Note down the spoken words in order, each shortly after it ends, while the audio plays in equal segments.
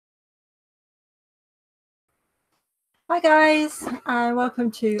Hi guys, and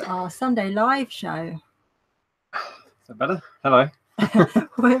welcome to our Sunday live show. Is that better? Hello.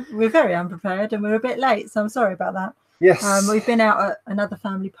 we're very unprepared and we're a bit late, so I'm sorry about that. Yes. We've been out at another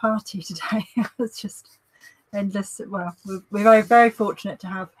family party today. It's just endless. Well, we're very, very fortunate to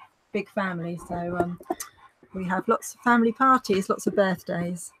have big family, so we have lots of family parties, lots of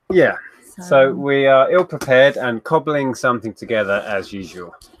birthdays. Yeah. So we are ill prepared and cobbling something together as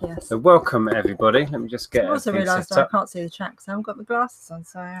usual. Yes. So welcome everybody. Let me just get. I also realised I can't see the chat because I haven't got my glasses on.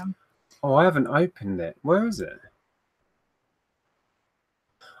 So Oh, I haven't opened it. Where is it?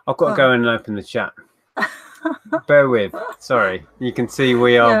 I've got to go in and open the chat. Bear with. Sorry. You can see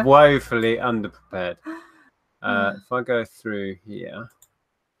we are woefully underprepared. If I go through here.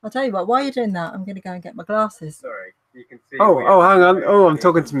 I'll tell you what. While you're doing that, I'm going to go and get my glasses. Sorry. You can see. Oh, hang on. Oh, I'm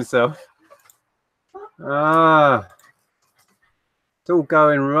talking to myself. Ah, it's all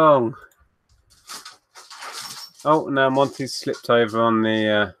going wrong. Oh, now Monty's slipped over on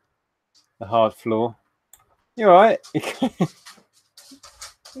the hard floor. You all right? You can't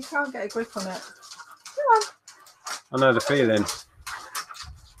get a grip on it. Come on. I know the feeling.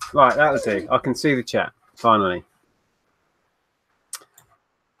 Right, that'll do. I can see the chat finally.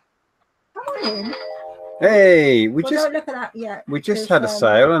 Come in. Hey, we just don't look at that yet. We just had a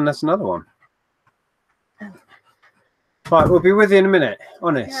sale, and that's another one. Right, we'll be with you in a minute.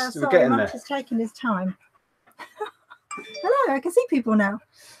 Honest, yeah, sorry, we're getting there. Mark is taking his time. Hello, I can see people now.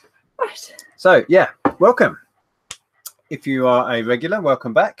 Right. So yeah, welcome. If you are a regular,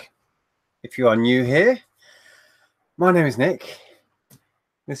 welcome back. If you are new here, my name is Nick.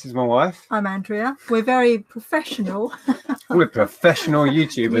 This is my wife. I'm Andrea. We're very professional. We're professional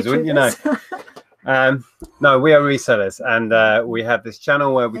YouTubers, wouldn't you know? No, we are resellers, and we have this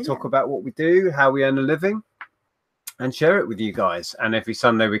channel where we talk about what we do, how we earn a living, and share it with you guys. And every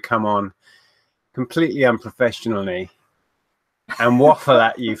Sunday we come on completely unprofessionally and waffle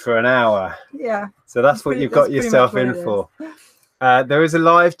at you for an hour. Yeah. So that's what you've got yourself in for. There is a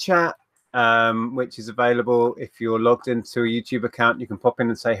live chat which is available. If you're logged into a YouTube account, you can pop in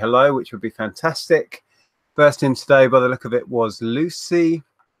and say hello, which would be fantastic. First in today, by the look of it, was Lucy.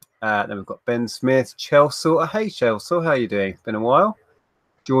 Then we've got Ben Smith, Chelsea. Hey Chelsea, how are you doing? Been a while.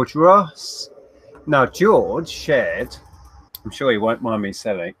 George Ross. Now George shared, I'm sure he won't mind me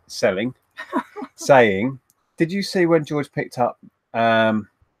saying, did you see when George picked up,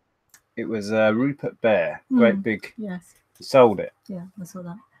 it was Rupert Bear, great big, yes. He sold it. Yeah, I saw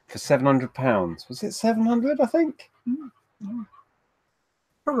that. For £700. Was it 700, I think? Yeah.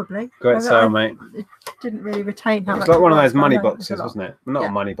 Probably. Great sale, mate. It didn't really retain how much. It's like one of those money boxes, wasn't it? Well, not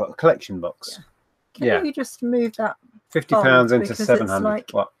a money box, a collection box. Yeah. Can you just move that £50 into 700. It's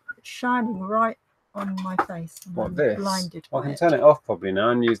like what? It's shining right on my face. What, this? Blinded. I can turn it off probably now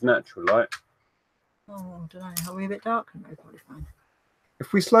and use natural light. Oh, I don't know. Are we a bit dark? No, probably fine.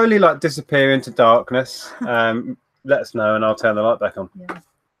 If we slowly disappear into darkness, let us know and I'll turn the light back on. Yeah.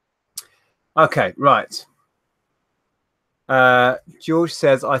 Okay, right. George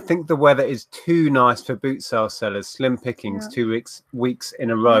says, I think the weather is too nice for boot sale sellers. Slim pickings, 2 weeks in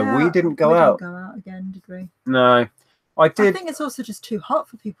a row. Yeah, we didn't go out. Didn't go out again, did we? No, I did. I think it's also just too hot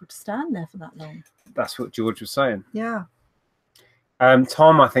for people to stand there for that long. That's what George was saying. Yeah.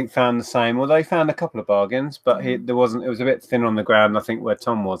 Tom, I think, found the same. Although he found a couple of bargains, but there wasn't. It was a bit thin on the ground. I think where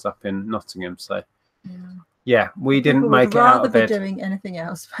Tom was up in Nottingham. So. Yeah, we didn't make it out of bed. Rather be doing anything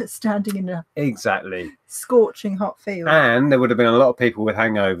else but standing in a scorching hot field. And there would have been a lot of people with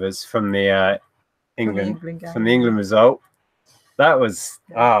hangovers from the England result. That was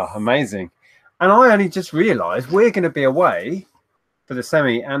amazing. And I only just realised we're going to be away for the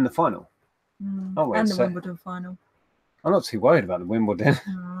semi and the final. Aren't we? And the Wimbledon final. I'm not too worried about the Wimbledon.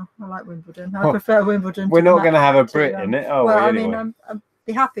 Oh, I like Wimbledon. I prefer Wimbledon. We're not going to have a Brit in it. Oh, well, anyway. I mean, I'd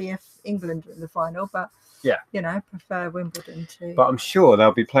be happy if England were in the final, but you know, prefer Wimbledon too. But I'm sure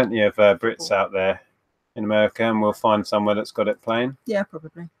there'll be plenty of Brits out there in America, and we'll find somewhere that's got it playing. Yeah,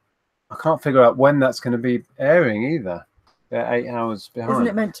 probably. I can't figure out when that's going to be airing either. They're 8 hours behind. Isn't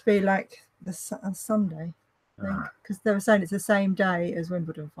it meant to be like the Sunday? I think because they were saying it's the same day as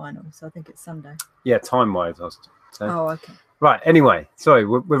Wimbledon final, so I think it's Sunday. Yeah, time-wise, I was saying. Oh, okay. Right. Anyway, sorry,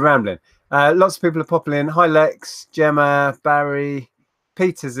 we're rambling. Lots of people are popping in. Hi, Lex, Gemma, Barry,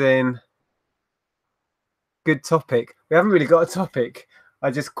 Peter's in. Good topic. We haven't really got a topic. I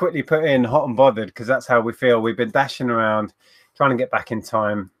just quickly put in hot and bothered because that's how we feel. We've been dashing around trying to get back in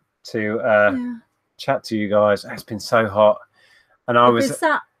time to chat to you guys. It's been so hot, and I was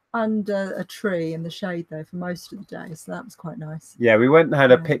sat under a tree in the shade though for most of the day, so that was quite nice. Yeah, we went and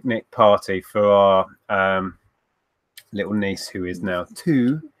had a picnic party for our little niece who is now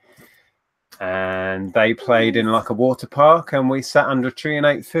 2. and they played in like a water park, and we sat under a tree and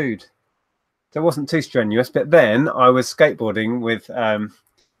ate food. So it wasn't too strenuous. But then I was skateboarding with there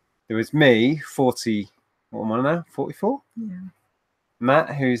was me, 40. What am I now? 44. Yeah.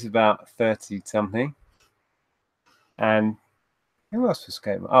 Matt, who's about 30 something, and who else was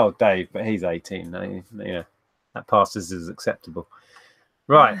skateboarding? Oh, Dave, but he's 18 now. You know, that passes as acceptable.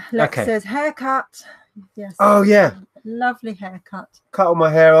 Right. Lex okay. says haircut. Yes. Oh yeah. Lovely haircut. Cut all my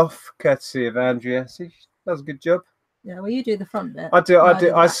hair off, courtesy of Andrea. See, she does a good job. Yeah, well, you do the front bit. I do.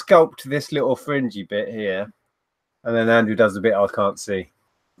 I sculpt this little fringy bit here, and then Andrew does the bit I can't see.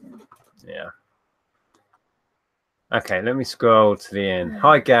 Yeah. Okay, let me scroll to the end.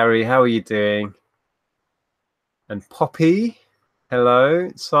 Hi, Gary. How are you doing? And Poppy. Hello.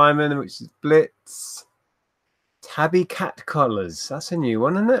 Simon, which is Blitz. Tabby Cat Collars. That's a new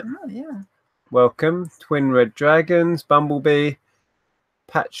one, isn't it? Oh, yeah. Welcome. Twin Red Dragons. Bumblebee.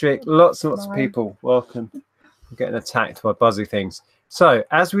 Patrick. Lots and lots of people. Welcome. I'm getting attacked by buzzy things. So,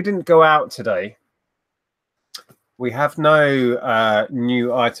 as we didn't go out today, we have no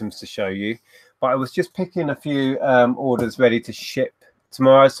new items to show you. But I was just picking a few orders ready to ship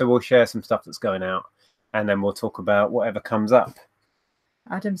tomorrow. So we'll share some stuff that's going out. And then we'll talk about whatever comes up.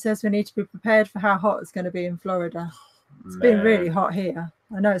 Adam says we need to be prepared for how hot it's going to be in Florida. It's been really hot here.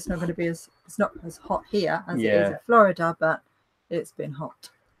 I know it's not going to be it's not as hot here as it is in Florida, but it's been hot.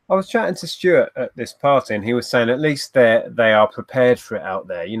 I was chatting to Stuart at this party, and he was saying at least they are prepared for it out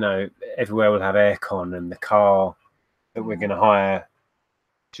there. You know, everywhere will have aircon, and the car that we're going to hire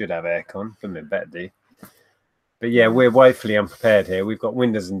should have aircon. Wouldn't it better do? But yeah, we're woefully unprepared here. We've got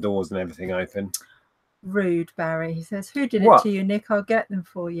windows and doors and everything open. Rude, Barry. He says, who did it to you, Nick? I'll get them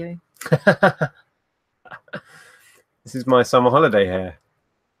for you. This is my summer holiday hair.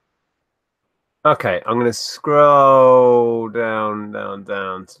 Okay, I'm going to scroll down to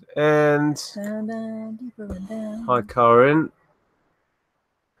the end. Down, deeper and down. Hi, Karen.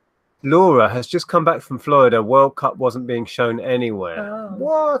 Laura has just come back from Florida. World Cup wasn't being shown anywhere. Oh,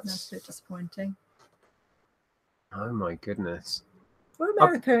 what? That's a bit disappointing. Oh my goodness. Were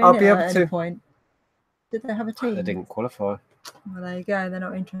America I'll in be it able at to... any point? Did they have a team? They didn't qualify. Well, there you go. They're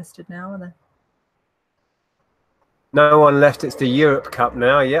not interested now, are they? No one left. It's the Europe Cup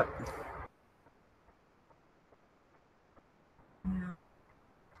now. Yep. Yeah.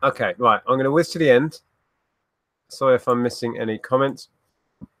 Okay, right. I'm going to whiz to the end. Sorry if I'm missing any comments.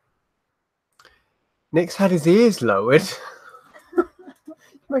 Nick's had his ears lowered.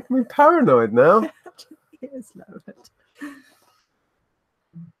 Making me paranoid now. Ears lowered.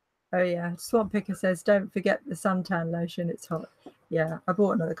 Oh yeah, Swamp Picker says, don't forget the suntan lotion. It's hot. Yeah, I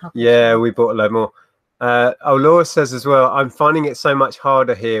bought another couple. Yeah, we bought a load more. Oh, Laura says as well, I'm finding it so much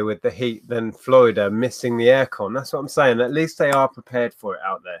harder here with the heat than Florida, missing the aircon. That's what I'm saying. At least they are prepared for it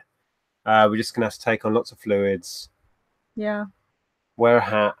out there. We're just going to have to take on lots of fluids. Yeah. Wear a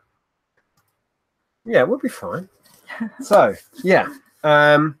hat. Yeah, we'll be fine. So, yeah.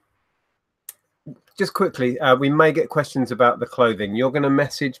 Just quickly, we may get questions about the clothing. You're going to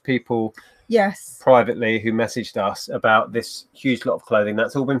message people privately who messaged us about this huge lot of clothing.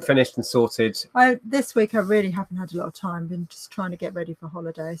 That's all been finished and sorted. This week I really haven't had a lot of time. Been just trying to get ready for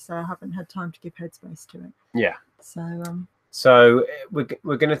holiday, so I haven't had time to give headspace to it. Yeah. So we're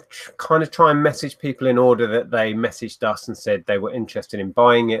going to kind of try and message people in order that they messaged us and said they were interested in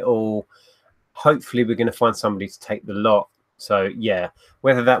buying it all. Hopefully we're going to find somebody to take the lot. So yeah,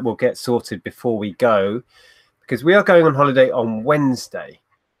 whether that will get sorted before we go, because we are going on holiday on Wednesday.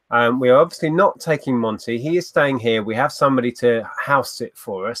 We are obviously not taking Monty. He is staying here. We have somebody to house sit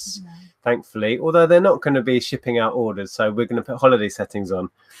for us, thankfully, although they're not going to be shipping out orders. So we're going to put holiday settings on.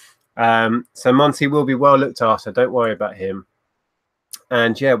 So Monty will be well looked after. Don't worry about him.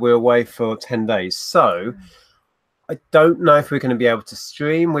 And yeah, we're away for 10 days. So I don't know if we're going to be able to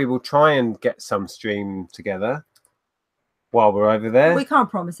stream. We will try and get some stream together while we're over there. We can't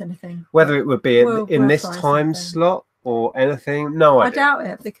promise anything. Whether it would be in this time slot or anything, no idea. I doubt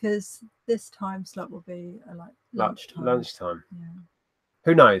it, because this time slot will be like lunchtime. Lunchtime. Yeah.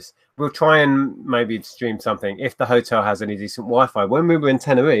 Who knows? We'll try and maybe stream something if the hotel has any decent Wi-Fi. When we were in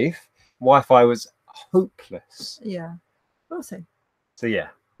Tenerife, Wi-Fi was hopeless. Yeah, we'll see. So yeah.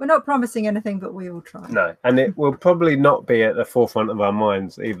 We're not promising anything, but we will try. No, and it will probably not be at the forefront of our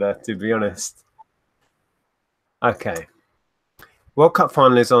minds either, to be honest. Okay. World Cup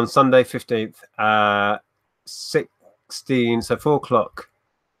final is on Sunday 15th, 16, so 4 o'clock,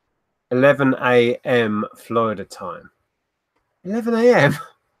 11 a.m. Florida time. 11 a.m.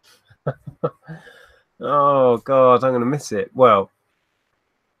 Oh, God, I'm going to miss it. Well,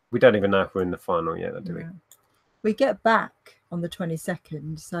 we don't even know if we're in the final yet, do we? We get back on the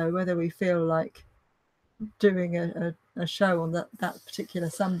 22nd. So whether we feel like doing a show on that particular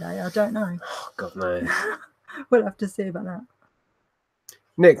Sunday, I don't know. Oh, God knows. We'll have to see about that.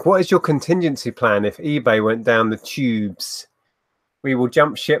 Nick, what is your contingency plan if eBay went down the tubes? We will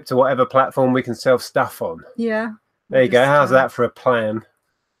jump ship to whatever platform we can sell stuff on. Yeah. There you go. How's that for a plan?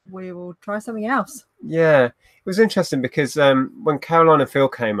 We will try something else. Yeah. It was interesting because when Caroline and Phil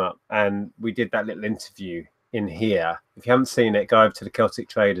came up and we did that little interview in here, if you haven't seen it, go over to the Celtic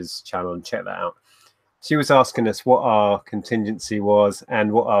Traders channel and check that out. She was asking us what our contingency was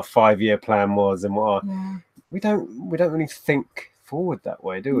and what our 5-year plan was, and what our, we don't really think forward that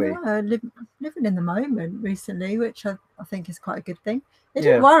way, do we? No, living in the moment recently, which I think is quite a good thing. It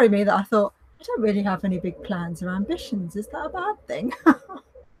did worry me that I thought, I don't really have any big plans or ambitions. Is that a bad thing?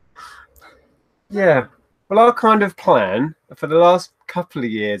 Yeah. Well, our kind of plan for the last couple of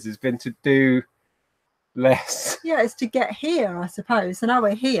years has been to do less. Yeah, it's to get here, I suppose. So now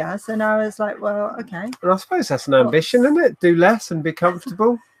we're here. So now it's like, well, okay. And I suppose that's an ambition, isn't it? Do less and be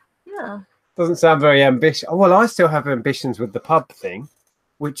comfortable. Yeah. Doesn't sound very ambitious. Oh, well, I still have ambitions with the pub thing,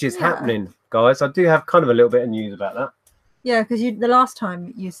 which is happening, guys. I do have kind of a little bit of news about that. Yeah, because the last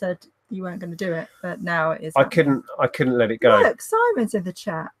time you said you weren't going to do it, but now it is. I couldn't let it go. Look, Simon's in the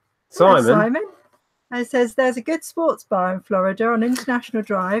chat. Simon. Hello, Simon. And it says there's a good sports bar in Florida on International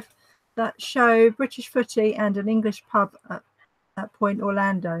Drive that show British footy and an English pub at Point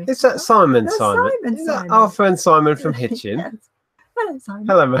Orlando. Is that Simon? That's Simon? Simon, Is that our friend Simon from Hitchin? Yes. Hello, Simon.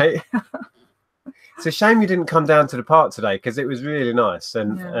 Hello, mate. It's a shame you didn't come down to the park today because it was really nice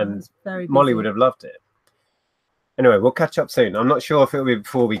and Molly would have loved it. Anyway, we'll catch up soon. I'm not sure if it'll be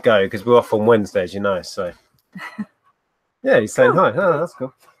before we go because we're off on Wednesdays, you know. So yeah, he's saying hi. Oh, that's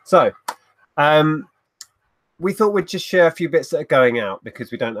cool. So we thought we'd just share a few bits that are going out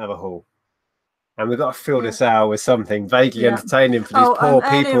because we don't have a haul. And we've got to fill this hour with something vaguely entertaining for these poor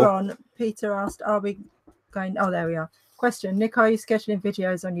people. Earlier on, Peter asked, are we going... Oh, there we are. Question, Nick, are you scheduling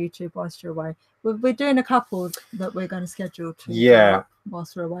videos on YouTube whilst you're away? We're doing a couple that we're going to schedule to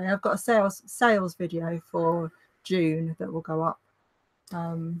whilst we're away. I've got a sales video for June that will go up.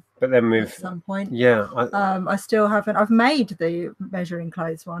 But then at some point. Yeah. I still haven't... I've made the measuring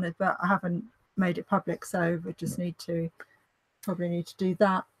clothes one, but I haven't made it public, so we just probably need to do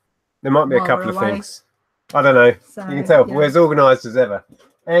that. There might be a couple of things. I don't know. So, you can tell we're as organised as ever.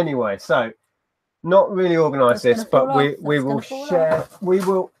 Anyway, so not really organised this, but we will share.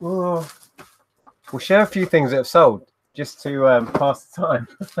 We'll share a few things that have sold just to pass the time.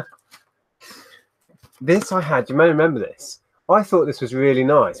 This I had. You may remember this. I thought this was really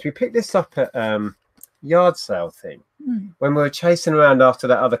nice. We picked this up at yard sale thing when we were chasing around after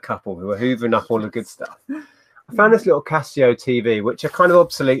that other couple who were hoovering up all the good stuff. I found this little Casio TV, which are kind of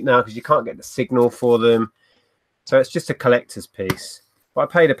obsolete now because you can't get the signal for them. So it's just a collector's piece. But I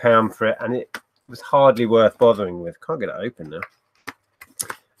paid £1 for it and it was hardly worth bothering with. Can't get it open now.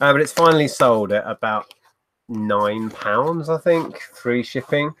 But it's finally sold at about £9, I think, free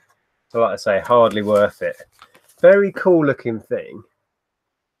shipping. So like I say, hardly worth it. Very cool looking thing.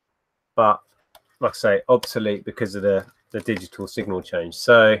 But like I say, obsolete because of the digital signal change.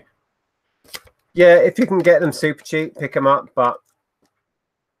 So yeah, if you can get them super cheap, pick them up, but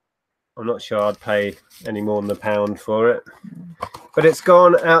I'm not sure I'd pay any more than £1 for it. But it's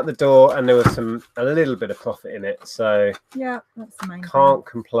gone out the door and there was a little bit of profit in it, so yeah, that's the main can't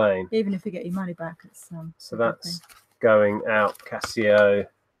complain. Even if you get your money back, it's so that's going out. Casio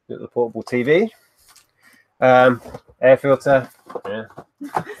little portable TV, air filter, yeah,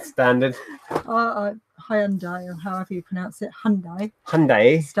 standard. Hyundai, or however you pronounce it,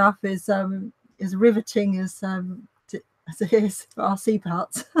 Hyundai stuff is riveting as it is for RC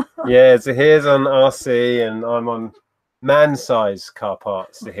parts. Yeah, so here's on RC and I'm on man-size car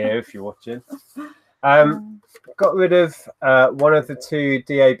parts here if you're watching. Got rid of one of the 2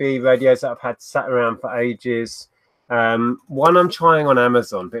 DAB radios that I've had sat around for ages. One I'm trying on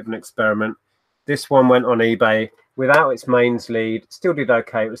Amazon, bit of an experiment. This one went on eBay without its mains lead, still did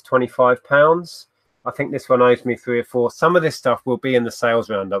okay. It was £25. I think this one owes me 3 or 4. Some of this stuff will be in the sales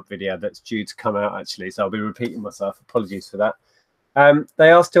roundup video that's due to come out actually, so I'll be repeating myself. Apologies for that. They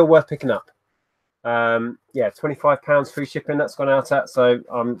are still worth picking up. Yeah, £25 free shipping that's gone out at, so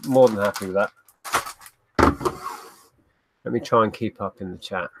I'm more than happy with that. Let me try and keep up in the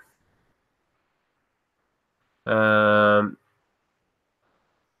chat.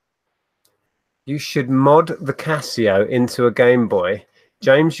 You should mod the Casio into a Game Boy.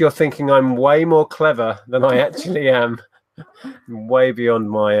 James, you're thinking I'm way more clever than I actually am. Way beyond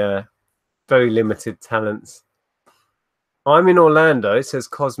my very limited talents. I'm in Orlando, says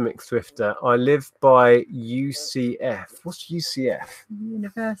Cosmic Thrifter. I live by UCF. What's UCF?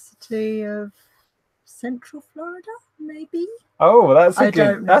 University of Central Florida, maybe. Oh, that's a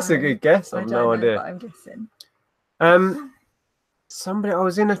good guess. I've no idea. But I'm guessing. Somebody, I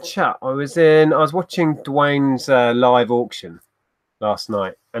was in a chat. I was watching Dwayne's live auction last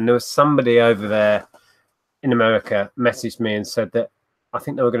night, and there was somebody over there in America messaged me and said that I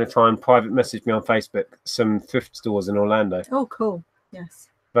think they were going to try and private message me on Facebook some thrift stores in Orlando. Oh, cool. Yes.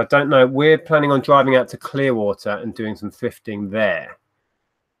 But I don't know. We're planning on driving out to Clearwater and doing some thrifting there.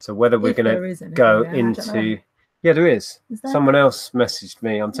 So whether we're going to go into... Yeah, there is. Someone else messaged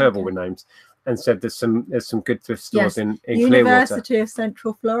me. I'm terrible with names. And said there's some good thrift stores in Clearwater. University of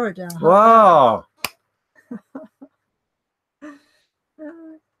Central Florida. Wow.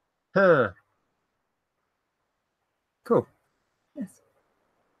 Huh. Cool. Yes.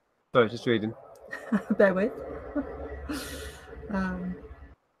 Sorry, just reading. Bear with.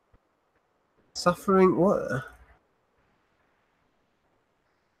 Suffering, what?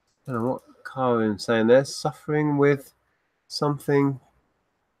 I don't know what Karin's saying there. Suffering with something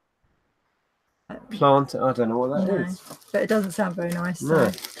planted. I don't know what that is. But it doesn't sound very nice. No.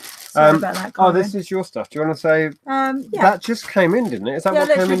 So sorry about that, Karin. Oh, this is your stuff. Do you want to say? Yeah. That just came in, didn't it? Is that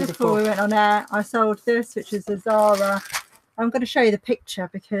what came in before we went on air? I sold this, which is a Zara. I'm going to show you the picture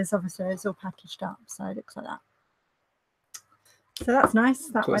because obviously it's all packaged up, so it looks like that. So that's nice.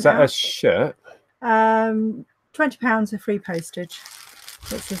 Is that a shirt? £20 with free postage.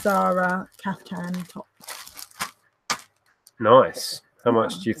 It's a Zara caftan top. Nice. How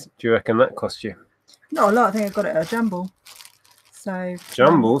much do you reckon that cost you? Not a lot. I think I got it at a jumble. So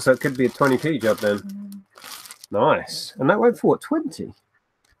jumble, so it could be a 20p job then. Nice. And that went for what, 20?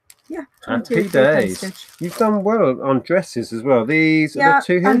 Yeah. Happy days. You've done well on dresses as well. These are the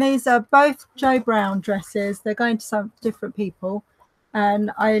two here? And these are both Joe Brown dresses. They're going to some different people.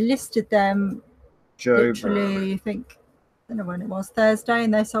 And I listed them literally, I think, I don't know when it was, Thursday,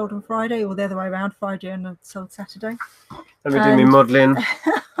 and they sold on Friday, or the other way around, Friday and I sold Saturday. Let me do me modelling.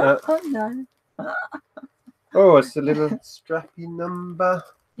 Oh, no. Oh, it's a little strappy number.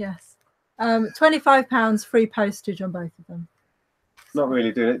 Yes. £25 free postage on both of them. Not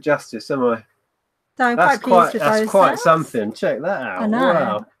really doing it justice, am I? So I'm quite pleased with those. That's quite something. Check that out. I know.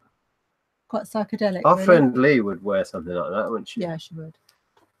 Wow. Quite psychedelic. Our friend Lee would wear something like that, wouldn't she? Yeah, she would.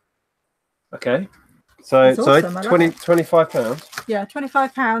 Okay. So, sorry, awesome. £25? Yeah,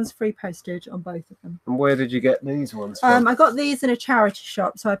 £25 free postage on both of them. And where did you get these ones from? I got these in a charity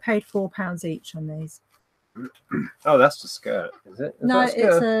shop, so I paid £4 each on these. Oh, that's the skirt, is it? No, it's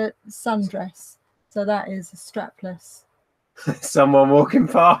a sundress. So that is a strapless. Someone walking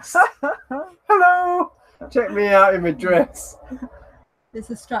past. Hello. Check me out in my dress. It's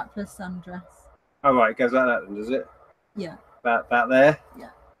a strapless sundress. Oh, right, it goes like that then, does it? Yeah. About there? Yeah.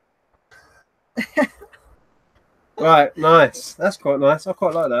 Right, nice. That's quite nice. I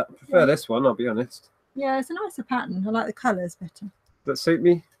quite like that. I prefer this one, I'll be honest. Yeah, it's a nicer pattern. I like the colours better. Does that suit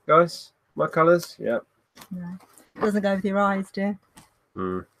me, guys? My colours? Yeah. No. It doesn't go with your eyes, dear.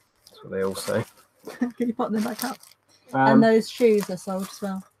 That's what they all say. Can you pop them back up? And those shoes are sold as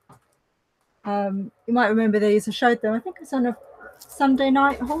well. You might remember these. I showed them. I think it was on a Sunday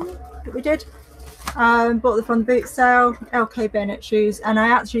night haul that we did. Bought them from the boot sale, LK Bennett shoes, and I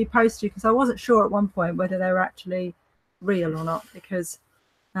actually posted because I wasn't sure at one point whether they were actually real or not, because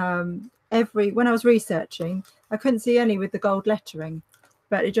when I was researching, I couldn't see any with the gold lettering,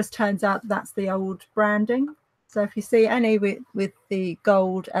 but it just turns out that's the old branding. So if you see any with the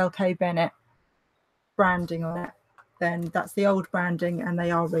gold LK Bennett branding on it, then that's the old branding and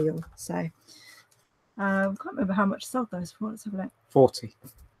they are real. So I can't remember how much sold those for. Let's have a look. 40.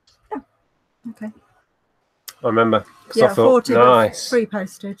 Okay. I remember. Yeah, 40 nice. Free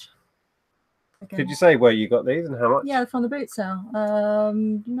postage. Again. Did you say where you got these and how much? Yeah, from the boot sale.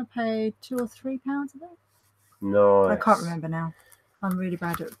 Didn't I pay £2 or £3 a day? Nice. I can't remember now. I'm really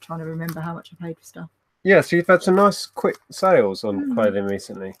bad at trying to remember how much I paid for stuff. Yeah, so you've had some nice quick sales on clothing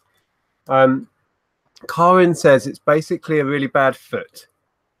recently. Karin says it's basically a really bad foot.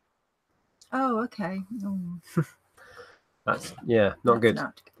 Oh, okay. Oh. That's not good.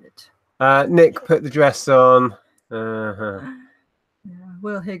 Not good. Nick put the dress on. Yeah,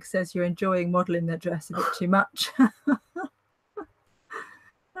 Will Higgs says you're enjoying modelling the dress a bit too much.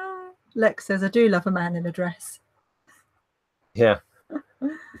 Lex says I do love a man in a dress. Yeah.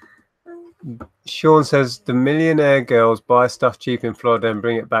 Sean says the millionaire girls buy stuff cheap in Florida and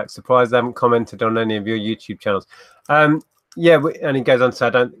bring it back. Surprised they haven't commented on any of your YouTube channels. Yeah, and he goes on to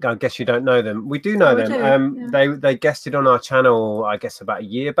say, I guess you don't know them. We do know them. Yeah. They guested on our channel, I guess, about a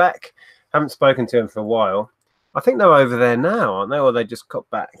year back. Haven't spoken to them for a while. I think they're over there now, aren't they? Or they just got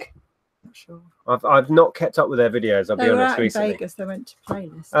back? Not sure. I've not kept up with their videos. I'll be honest. They were out recently. in Vegas. They went to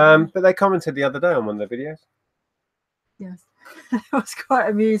playlist. But they commented the other day on one of their videos. Yes, it was quite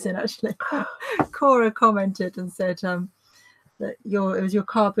amusing actually. Cora commented and said that it was your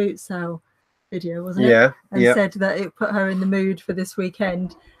car boot sale video, wasn't it? Yeah. And said that it put her in the mood for this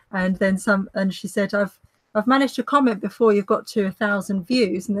weekend. And then she said, I've managed to comment before you've got to 1,000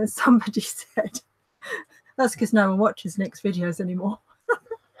 views. And then somebody said, that's because no one watches Nick's videos anymore.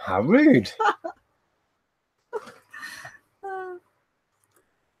 How rude.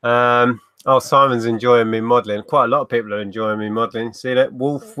 Oh, Simon's enjoying me modelling. Quite a lot of people are enjoying me modelling. See that?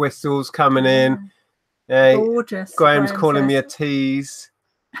 Wolf whistles coming in. Hey, gorgeous. Graham's calling me a tease.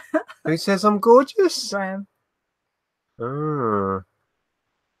 Who says I'm gorgeous? Graham. Oh.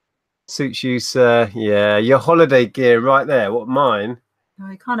 Suits you, sir. Yeah, your holiday gear right there. What, mine? No,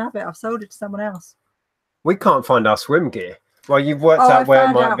 you can't have it. I've sold it to someone else. We can't find our swim gear. Well, you've worked out where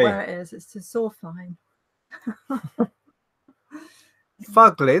it might be. Where it is. It's just so fine.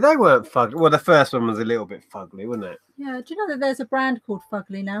 Fugly. They weren't fugly. Well, the first one was a little bit fugly, wasn't it? Yeah. Do you know that there's a brand called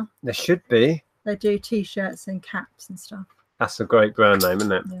Fugly now? There should be. They do T-shirts and caps and stuff. That's a great brand name,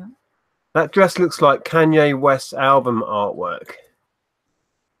 isn't it? Yeah. That dress looks like Kanye West's album artwork.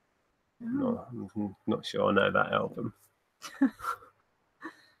 Oh. No, not sure I know that album.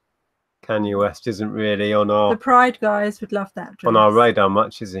 Kanye West isn't really on our... The Pride guys would love that dress. On our radar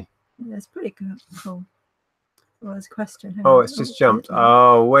much, is he? Yeah, it's pretty good. Cool. Well, there's a question. Hang Oh, on. it's just jumped.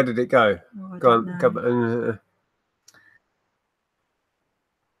 Oh, where did it go? Oh, Go on. Go,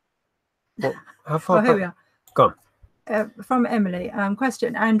 what, how far well, here we are. Go on. From Emily.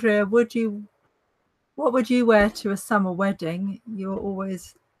 Question, Andrea, what would you wear to a summer wedding? You're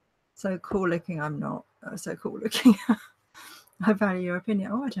always so cool looking. I'm not so cool looking. I value your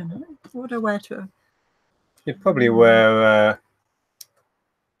opinion. Oh, I don't know. What would I wear to a... You'd probably wear...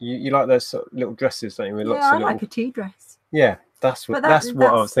 You like those sort of little dresses, don't you? With lots of little... like a tea dress. Yeah, that's what I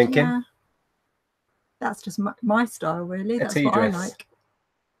was thinking. Yeah, that's just my style, really. That's tea what dress. I like.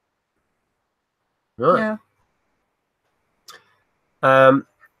 Right. Yeah.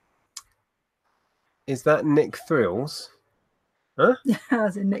 Is that Nick Thrills? Huh? Yeah,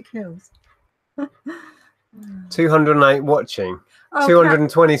 as in Nick Hills. 208 watching. Oh,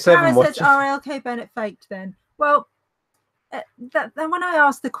 227 Karen watching. says, LK Bennett faked then. Well, when I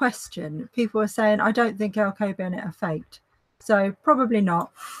asked the question, people were saying, I don't think LK Bennett are faked. So probably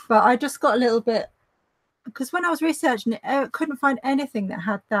not. But I just got a little bit, because when I was researching it, I couldn't find anything that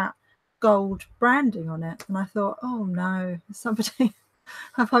had that gold branding on it. And I thought, oh no, somebody,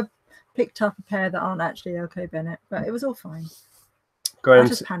 have I picked up a pair that aren't actually LK Bennett? But it was all fine. I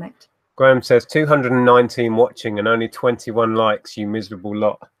just panicked. Graham says 219 watching and only 21 likes, you miserable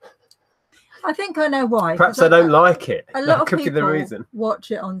lot. I think I know why. Perhaps I don't like it. A lot that of could people be the reason.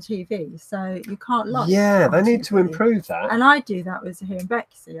 Watch it on TV, so you can't like. Yeah, they need to improve that. And I do that with Zahir and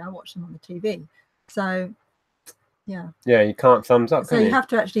Becky. I watch them on the TV. So, yeah. Yeah, you can't thumbs up. So you have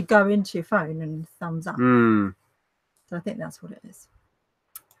to actually go into your phone and thumbs up. Mm. So I think that's what it is.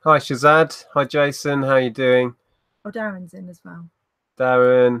 Hi Shazad. Hi Jason. How you doing? Oh, Darren's in as well.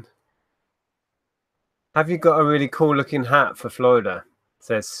 Darren. Have you got a really cool looking hat for Florida?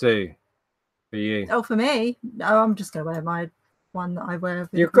 Says Sue. For you. Oh, for me? No, I'm just going to wear my one that I wear. With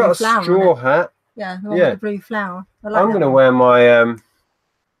You've got a straw hat. Yeah, the one with the blue flower. Like I'm going to wear my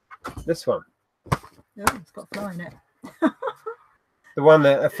this one. Oh, it's got a fly in it. The one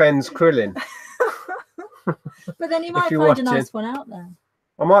that offends Krillin. But then you might find a nice one out there.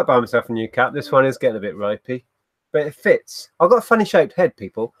 I might buy myself a new cap. This one is getting a bit ropey, but it fits. I've got a funny shaped head,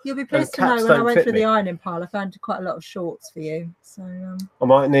 people. You'll be pleased to know when I went through the ironing pile, I found quite a lot of shorts for you. So I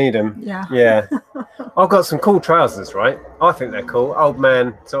might need them. Yeah. Yeah. I've got some cool trousers, right? I think they're cool. Old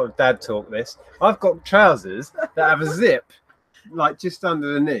man sort of dad talk this. I've got trousers that have a zip, like just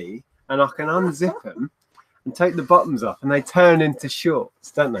under the knee, and I can unzip them and take the bottoms off, and they turn into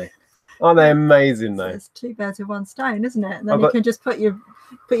shorts, don't they? Aren't they amazing though? It's two birds with one stone, isn't it? And then you can just put your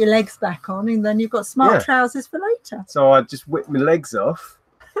legs back on, and then you've got smart trousers for later. So I just whip my legs off,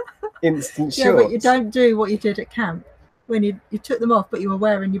 instant shorts. Yeah, but you don't do what you did at camp when you took them off, but you were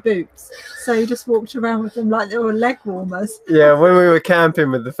wearing your boots. So you just walked around with them like they were leg warmers. Yeah, when we were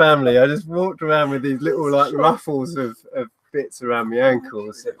camping with the family, I just walked around with these little like ruffles of bits around my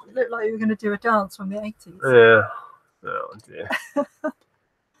ankles. It looked like you were going to do a dance from the 80s. Yeah. Oh dear.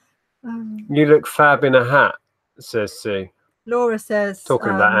 You look fab in a hat, says Sue. Laura says...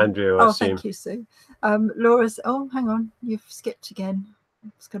 Talking about Andrew, I assume. Thank you, Sue. Laura's... Oh, hang on. You've skipped again.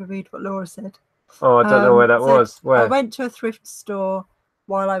 I'm just going to read what Laura said. Oh, I don't know where that was. Where? I went to a thrift store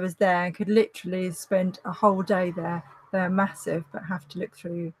while I was there and could literally spend a whole day there. They're massive, but have to look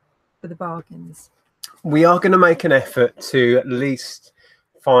through for the bargains. We are going to make an effort to at least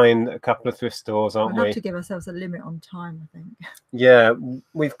find a couple of thrift stores, aren't we? We'll have to give ourselves a limit on time, I think. Yeah,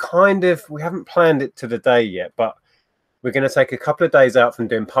 we haven't planned it to the day yet, but we're going to take a couple of days out from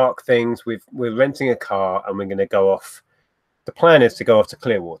doing park things. We're renting a car and we're going to go off. The plan is to go off to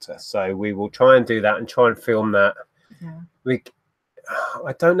Clearwater, so we will try and do that and try and film that. Yeah.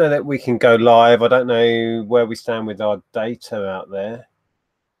 I don't know that we can go live. I don't know where we stand with our data out there.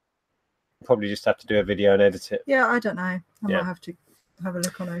 Probably just have to do a video and edit it. Yeah, I don't know. I might have to have a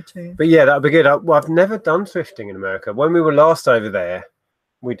look on O2. But yeah, that'll be good. I've never done thrifting in America. When we were last over there,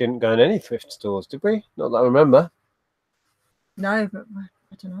 we didn't go in any thrift stores, did we? Not that I remember. No, but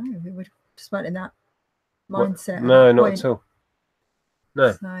I don't know. We just weren't in that mindset. No, not at all.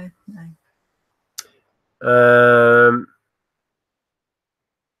 No. No.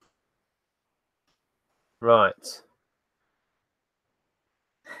 Right.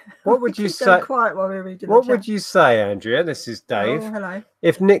 What would you say? Quiet while we're reading what would you say, Andrea? This is Dave. Oh, hello.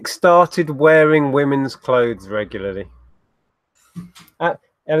 If Nick started wearing women's clothes regularly,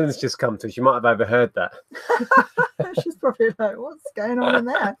 Ellen's just come to. She might have overheard that. She's probably like, "What's going on in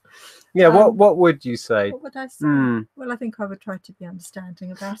there?" Yeah. What would you say? What would I say? Well, I think I would try to be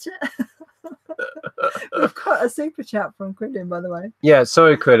understanding about it. We've got a super chat from Quillen, by the way. Yeah.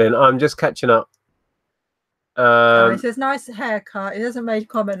 Sorry, Quillen. I'm just catching up. It says nice haircut. It hasn't made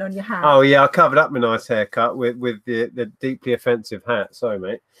comment on your hat. Oh yeah, I covered up my nice haircut with the deeply offensive hat. Sorry,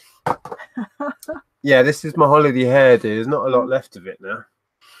 mate. Yeah, this is my holiday hairdo. There's not a lot left of it now.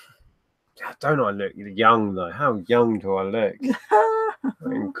 Don't I look young though? How young do I look?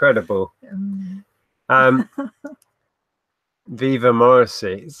 Incredible. Viva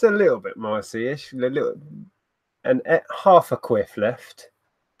Morrissey. It's a little bit Morrissey-ish. And half a quiff left.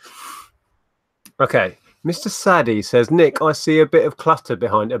 Okay. Mr. Sadie says, Nick, I see a bit of clutter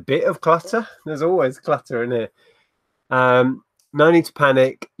behind. A bit of clutter? There's always clutter in here. No need to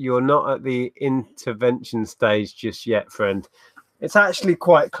panic. You're not at the intervention stage just yet, friend. It's actually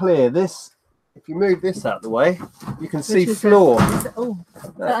quite clear. This, if you move this out of the way, you can see floor.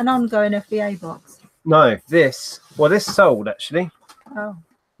 An ongoing FBA box. No, this. Well, this sold, actually. Oh.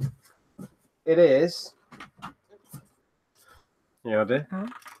 It is. Yeah, I do. Oh.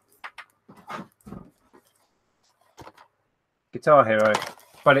 Guitar Hero,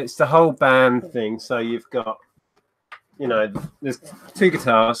 but it's the whole band thing. So you've got, you know, there's 2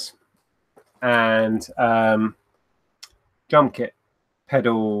 guitars and drum kit,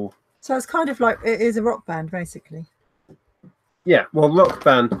 pedal. So it's kind of like it is a rock band, basically. Yeah, well, Rock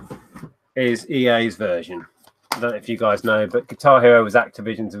Band is EA's version. I don't know if you guys know, but Guitar Hero was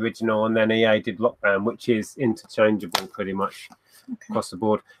Activision's original, and then EA did Rock Band, which is interchangeable pretty much across the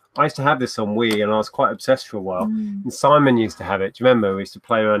board. I used to have this on Wii, and I was quite obsessed for a while. And Simon used to have it. Do you remember? We used to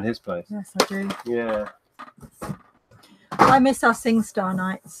play around his place. Yes, I do. Yeah. I miss our SingStar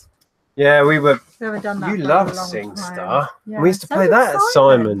nights. Yeah, we haven't done that. You loved SingStar. Yeah. We used to play that at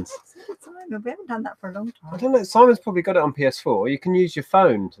Simon's. We haven't done that for a long time. I don't know. Simon's probably got it on PS4. You can use your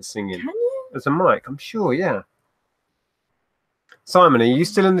phone to sing in. Can you? As a mic, I'm sure. Yeah. Simon, are you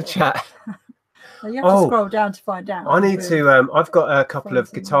still in the chat? Well, you have to scroll down to find out. I need to. I've got a couple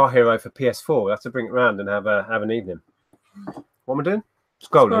of Guitar Hero for PS4. I have to bring it around and have an evening. What am I doing?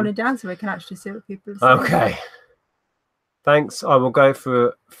 Scrolling down so we can actually see what people are saying. Okay. Thanks. I will go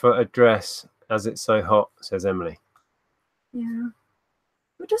for a dress as it's so hot, says Emily. Yeah.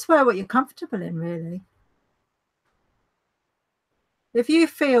 Well, just wear what you're comfortable in, really. If you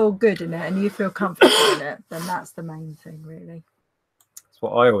feel good in it and you feel comfortable in it, then that's the main thing, really. That's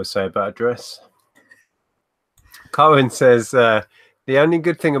what I always say about a dress. Cohen says, the only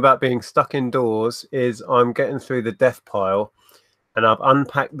good thing about being stuck indoors is I'm getting through the death pile and I've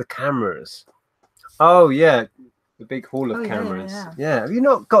unpacked the cameras. Oh, yeah. The big haul of cameras. Yeah. Have you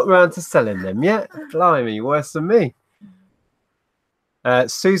not got around to selling them yet? Blimey, worse than me.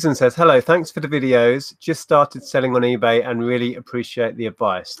 Susan says, hello, thanks for the videos. Just started selling on eBay and really appreciate the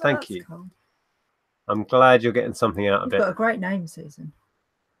advice. Thank you. Cool. I'm glad you're getting something out of it. You've got a great name, Susan.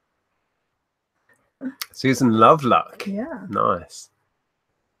 Susan Loveluck. Yeah. Nice.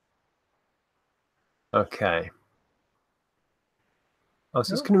 Okay. I was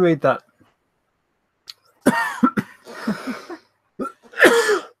just going to read that.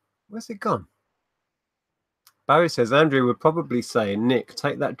 Where's it gone? Barry says, Andrew would probably say, Nick,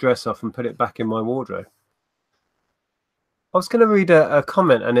 take that dress off and put it back in my wardrobe. I was going to read a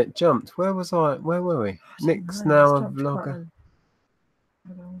comment and it jumped. Where was I? Where were we? Nick's now a vlogger.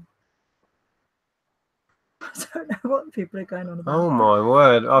 I don't know what people are going on about. Oh my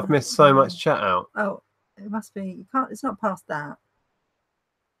word! I've missed so much chat out. Oh, it must be. You can't. It's not past that.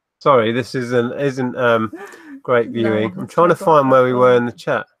 Sorry, this isn't great viewing. No, I'm trying to find where we were in the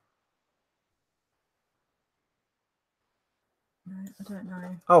chat. No, I don't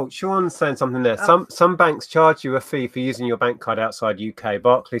know. Oh, Sean's saying something there. Some banks charge you a fee for using your bank card outside UK.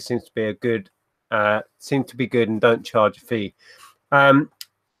 Barclays seems to be a good, good and don't charge a fee.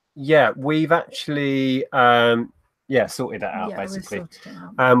 Yeah, we've actually sorted that out basically.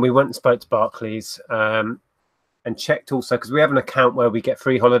 We went and spoke to Barclays and checked also, because we have an account where we get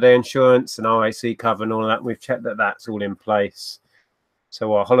free holiday insurance and RAC cover and all that. We've checked that that's all in place,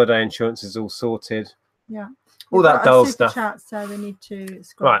 so our holiday insurance is all sorted. Yeah, all that dull stuff. Chat, so we need to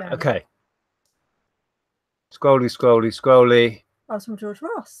scroll down. Okay. Scrolly. Oh, it's from George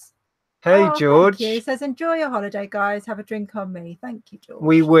Ross. Hey, George. He says, enjoy your holiday, guys. Have a drink on me. Thank you, George.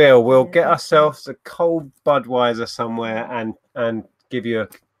 We will. We'll get ourselves a cold Budweiser somewhere and give you a...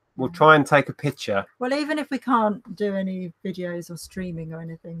 We'll try and take a picture. Well, even if we can't do any videos or streaming or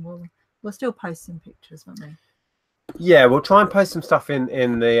anything, we'll still post some pictures, won't we? Yeah, we'll try and post some stuff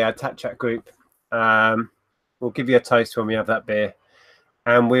in the Tat Chat group. We'll give you a toast when we have that beer.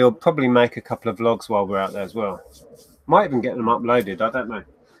 And we'll probably make a couple of vlogs while we're out there as well. Might even get them uploaded. I don't know.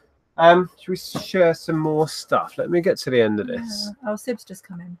 Should we share some more stuff? Let me get to the end of this. Yeah. Oh, Sib's just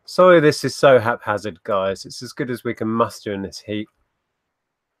come in. Sorry, this is so haphazard, guys. It's as good as we can muster in this heat.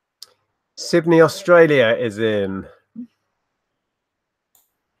 Sydney, Australia is in.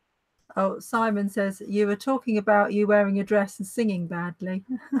 Oh, Simon says, you were talking about you wearing a dress and singing badly.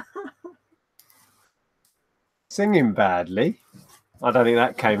 Singing badly? I don't think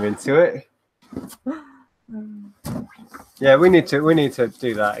that came into it. Yeah, we need to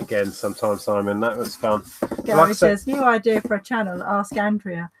do that again sometime, Simon. That was fun. Gary says, new idea for a channel, ask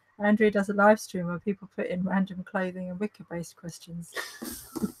Andrea. Andrea does a live stream where people put in random clothing and Wicca-based questions.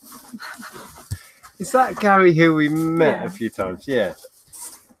 Is that Gary who we met a few times? Yeah.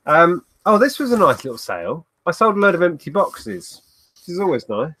 Oh, this was a nice little sale. I sold a load of empty boxes, which is always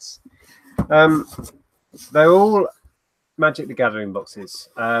nice. They're all Magic the Gathering boxes.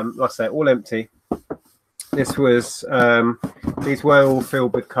 Like I say, all empty. This was these were all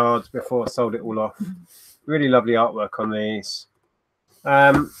filled with cards before I sold it all off. Really lovely artwork on these.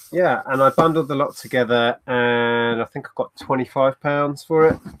 Yeah, and I bundled the lot together, and I think I got £25 for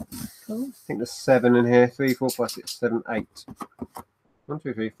it. Cool. I think there's 7 in here. 3, 4, 5, 6, 7, 8. 1,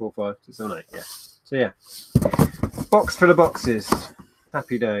 2, 3, 4, 5, 6, 7, 8. Yeah. So yeah, box full of boxes.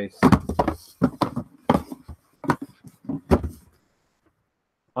 Happy days.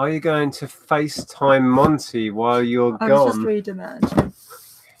 Are you going to FaceTime Monty while you're gone? I was just reading that, actually.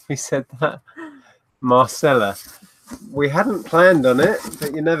 He said that. Marcella. We hadn't planned on it,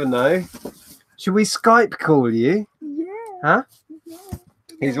 but you never know. Should we Skype call you? Yeah. Huh? Yeah.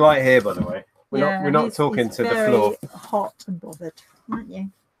 He's right here, by the way. We're not talking to the floor. Hot and bothered, aren't you?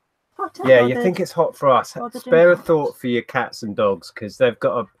 Hot and yeah, bothered. You think it's hot for us. Spare a thought for your cats and dogs, because they've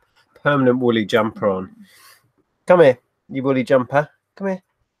got a permanent woolly jumper on. Come here, you woolly jumper. Come here.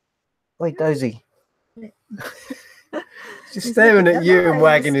 Oi, Dozy. Just staring at you and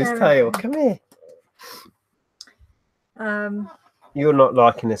wagging his tail. Come here. You're not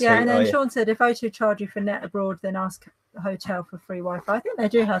liking this. Yeah, and then Sean said, if O2 charge you for net abroad, then ask the hotel for free Wi-Fi. I think they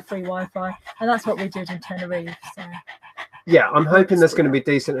do have free Wi-Fi, and that's what we did in Tenerife. So. Yeah, I'm hoping there's going to be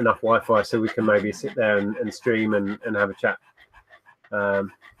decent enough Wi-Fi so we can maybe sit there and stream and have a chat. I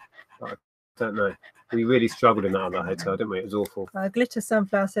don't know. We really struggled in that other hotel, didn't we? It was awful. Glitter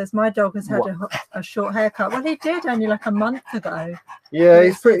Sunflower says, my dog has had a short haircut. Well, he did only like a month ago. Yeah,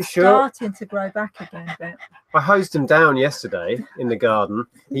 he's pretty short. Starting to grow back again a bit. I hosed him down yesterday in the garden.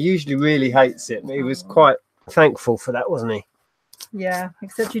 He usually really hates it, but he was quite thankful for that, wasn't he? Yeah,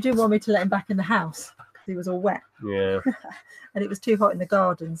 except you didn't want me to let him back in the house because he was all wet. Yeah. And it was too hot in the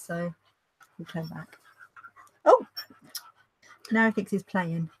garden, so he came back. Oh! Now he thinks he's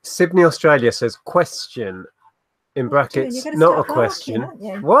playing. Sydney, Australia says, question, in brackets, not a question.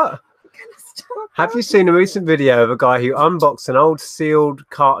 What? Have you seen a recent video of a guy who unboxed an old sealed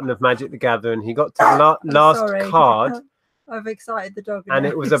carton of Magic the Gathering? He got to the last card. I've excited the dog. And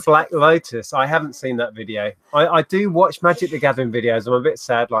it was a Black Lotus. I haven't seen that video. I do watch Magic the Gathering videos. I'm a bit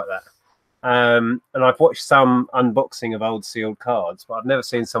sad like that. And I've watched some unboxing of old sealed cards, but I've never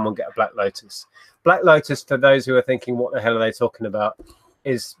seen someone get a Black Lotus. Black Lotus, for those who are thinking, what the hell are they talking about,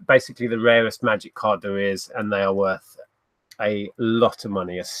 is basically the rarest Magic card there is, and they are worth a lot of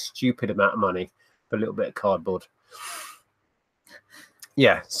money, a stupid amount of money for a little bit of cardboard.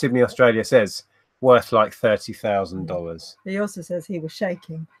 Yeah, Sydney, Australia says, worth like $30,000. He also says he was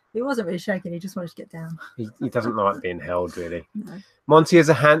shaking. He wasn't really shaking. He just wanted to get down. He doesn't like being held, really. No. Monty is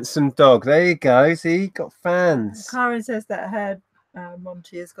a handsome dog. There you go. See, got fans. Karen says that her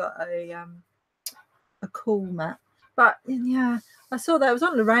Monty has got a cool mat. But yeah, I saw that it was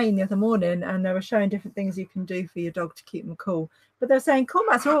on Lorraine the other morning, and they were showing different things you can do for your dog to keep them cool. But they're saying cool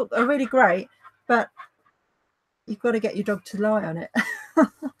mats are really great, but you've got to get your dog to lie on it.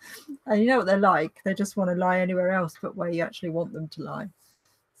 And you know what they're like. They just want to lie anywhere else but where you actually want them to lie.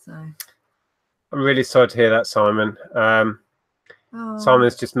 So I'm really sorry to hear that, Simon.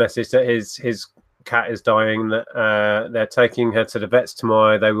 Simon's just messaged that his cat is dying, that they're taking her to the vets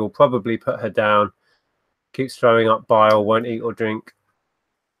tomorrow. They will probably put her down. Keeps throwing up bile, won't eat or drink.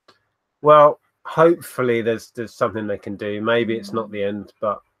 Well, hopefully there's something they can do. Maybe it's not the end,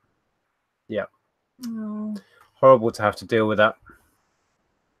 but yeah. Horrible to have to deal with that.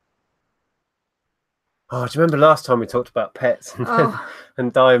 Oh, do you remember last time we talked about pets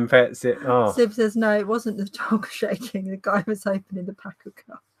and dying pets? Sib says no, it wasn't the dog shaking. The guy was opening the pack of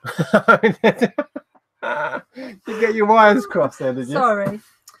cup. You get your wires crossed there, did you? Sorry.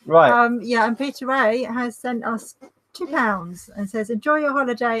 Right. Yeah, and Peter Ray has sent us £2 and says, enjoy your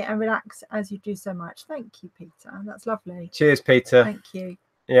holiday and relax as you do so much. Thank you, Peter. That's lovely. Cheers, Peter. Thank you.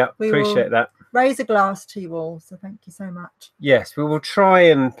 Yeah, appreciate that. Raise a glass to you all, so thank you so much. Yes, we will try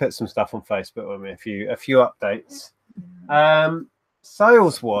and put some stuff on Facebook with me, a few updates.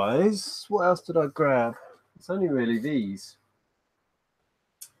 Sales wise, what else did I grab? It's only really these.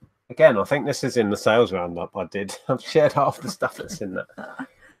 Again, I think this is in the sales roundup I did. I've shared half the stuff that's in that.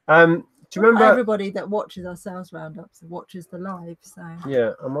 Do you remember everybody that watches our sales roundups watches the live? So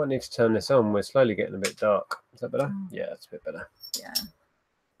yeah, I might need to turn this on. We're slowly getting a bit dark. Is that better? Yeah, it's a bit better. Yeah.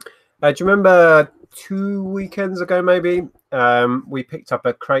 Do you remember 2 weekends ago, maybe, we picked up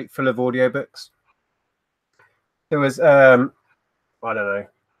a crate full of audiobooks? There was, I don't know,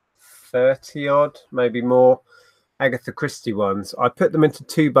 30 odd, maybe more, Agatha Christie ones. I put them into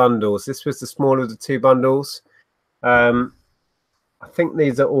 2 bundles. This was the smaller of the 2 bundles. I think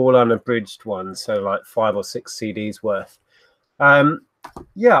these are all unabridged ones, so like 5 or 6 CDs worth.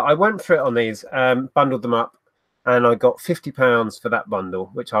 Yeah, I went for it on these, bundled them up, and I got £50 for that bundle,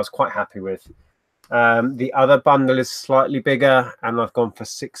 which I was quite happy with. The other bundle is slightly bigger, and I've gone for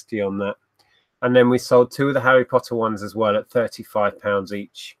 60 on that. And then we sold 2 of the Harry Potter ones as well at £35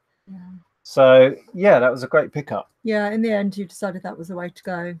 each. Yeah. So yeah, that was a great pickup. Yeah, in the end, you decided that was the way to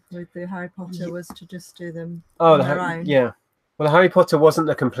go with the Harry Potter, was to just do them on their own. Yeah. Well, the Harry Potter wasn't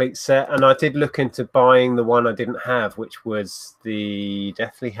the complete set, and I did look into buying the one I didn't have, which was the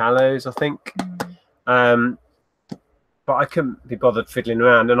Deathly Hallows, I think. But I couldn't be bothered fiddling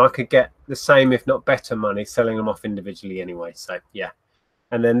around, and I could get the same, if not better, money selling them off individually anyway. So yeah.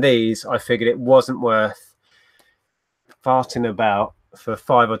 And then these, I figured it wasn't worth farting about for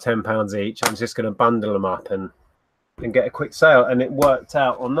 £5 or £10 each. I'm just going to bundle them up and get a quick sale, and it worked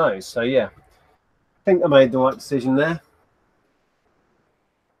out on those. So yeah, I think I made the right decision there.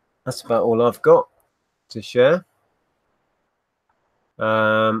 That's about all I've got to share.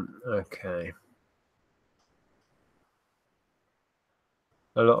 Okay.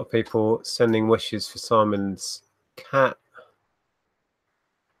 A lot of people sending wishes for Simon's cat.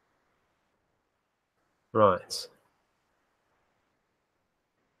 Right.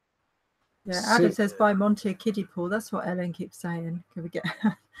 Yeah, Adam says buy Monty a kiddie pool. That's what Ellen keeps saying. Can we get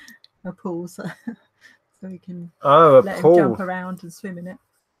a pool so we can let him jump around and swim in it?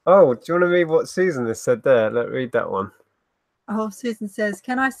 Oh, do you want to read what Susan has said there? Let's read that one. Oh, Susan says,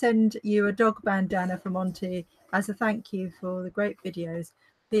 can I send you a dog bandana for Monty as a thank you for the great videos?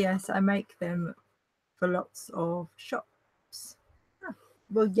 P.S. I make them for lots of shops. Oh,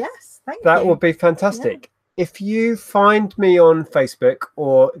 well, yes, thank you. That would be fantastic. Yeah. If you find me on Facebook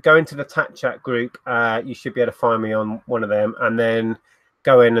or go into the Tat Chat group, you should be able to find me on one of them, and then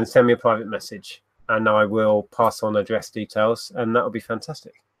go in and send me a private message, and I will pass on address details, and that would be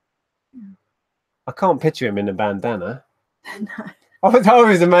fantastic. Yeah. I can't picture him in a bandana. No. I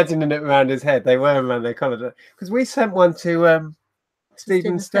was imagining it around his head. They were around their collar, because we sent one to Steve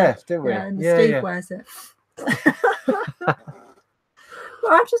and Steph, didn't we? Yeah, and Steve wears it.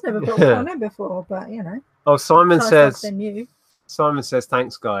 Well, I've just never put one on him before, but you know. Oh, Simon says,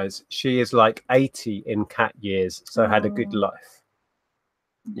 thanks, guys. She is like 80 in cat years, so had a good life.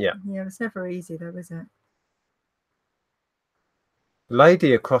 Yeah. Yeah, it's never easy though, is it? The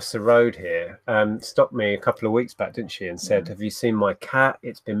lady across the road here stopped me a couple of weeks back, didn't she, and said, have you seen my cat?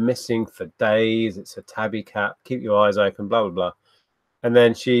 It's been missing for days. It's a tabby cat. Keep your eyes open, blah, blah, blah. And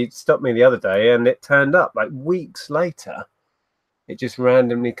then she stopped me the other day, and it turned up like weeks later. It just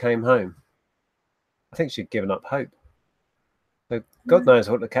randomly came home. I think she'd given up hope. So God knows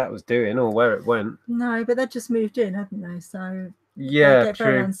what the cat was doing or where it went. No, but they just moved in, hadn't they? So yeah, they get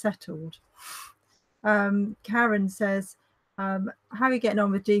very unsettled. Karen says, how are you getting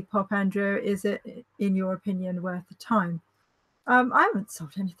on with Depop, Andrew? Is it, in your opinion, worth the time? I haven't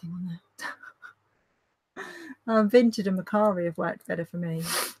sold anything on there. Vinted and Macari have worked better for me,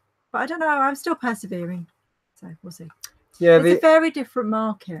 but I don't know. I'm still persevering, so we'll see. Yeah, it's a very different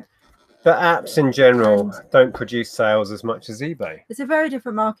market. The apps in general don't produce sales as much as eBay. It's a very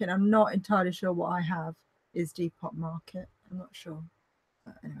different market. I'm not entirely sure what I have is Depop market. I'm not sure.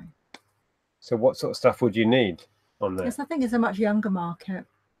 But anyway. So what sort of stuff would you need on there? Yes, I think it's a much younger market,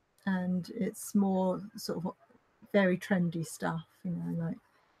 and it's more sort of very trendy stuff, you know, like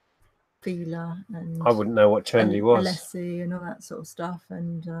Fila and I wouldn't know what trendy was. Alessi and all that sort of stuff,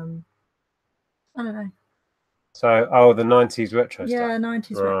 and I don't know. So, the 90s retro stuff. Yeah,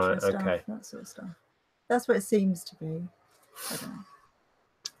 90s retro stuff, that sort of stuff. That's what it seems to be. I don't know.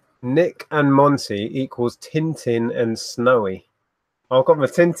 Nick and Monty equals Tintin and Snowy. I've got my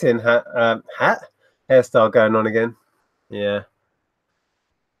Tintin hairstyle going on again. Yeah.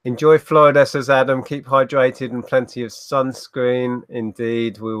 Enjoy Florida, says Adam. Keep hydrated and plenty of sunscreen.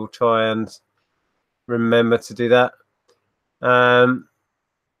 Indeed, we will try and remember to do that.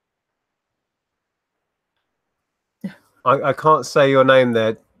 I can't say your name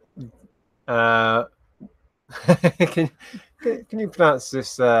there. Can you pronounce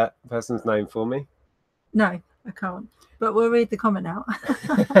this person's name for me? No, I can't. But we'll read the comment out.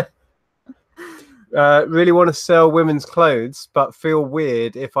 Really want to sell women's clothes, but feel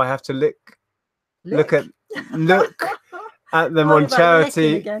weird if I have to look at them on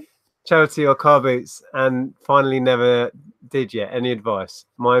charity or car boots, and finally never did yet. Any advice?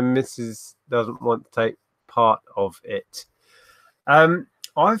 My missus doesn't want to take part of it.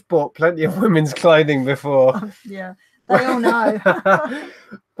 I've bought plenty of women's clothing before. Yeah, they all know.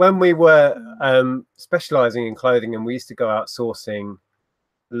 When we were specializing in clothing, and we used to go out sourcing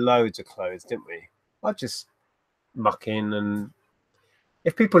loads of clothes, didn't we? I'd just muck in, and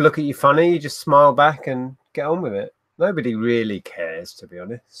if people look at you funny, you just smile back and get on with it. Nobody really cares, to be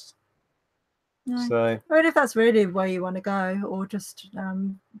honest. No. So I mean, if that's really where you want to go, or just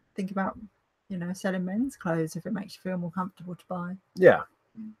think about, you know, selling men's clothes if it makes you feel more comfortable to buy. Yeah.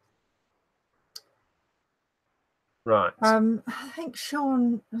 Right. I think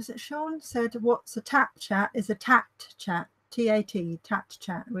Sean said, what's a tat chat is a tat chat, T-A-T, tat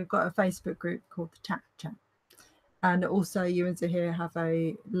chat. We've got a Facebook group called the Tat Chat. And also you and Zahir have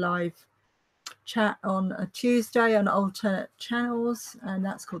a live chat on a Tuesday on alternate channels, and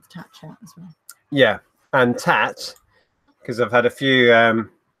that's called the Tat Chat as well. Yeah, and tat, because I've had a few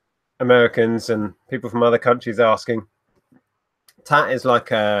Americans and people from other countries asking. Tat is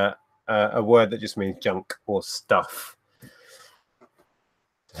like a word that just means junk or stuff.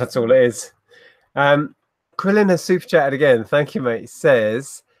 That's all it is. Krillin has super chatted again. Thank you, mate.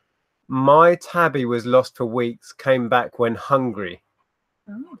 Says, my tabby was lost for weeks, came back when hungry.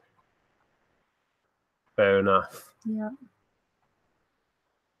 Oh. Fair enough. Yeah.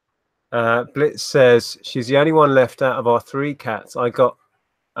 Blitz says, she's the only one left out of our 3 cats. I got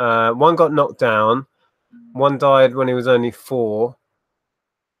one got knocked down, one died when he was only 4.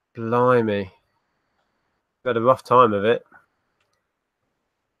 Blimey. Had a rough time of it.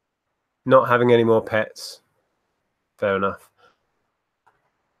 Not having any more pets. Fair enough.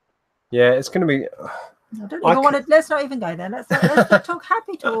 Yeah, it's going to be. I don't even want to. Let's not even go there. Let's talk.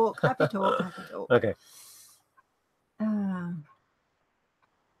 Happy talk. Happy talk. Happy talk. Okay.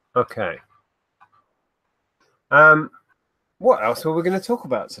 Okay. What else were we going to talk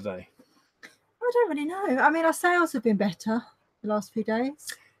about today? I don't really know. I mean, our sales have been better the last few days.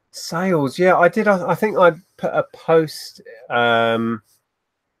 Sales, yeah, I did. I think I put a post in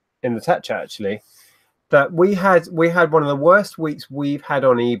the Tat Chat actually that we had one of the worst weeks we've had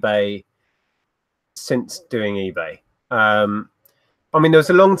on eBay since doing eBay. I mean, there was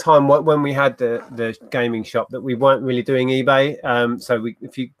a long time when we had the gaming shop that we weren't really doing eBay. So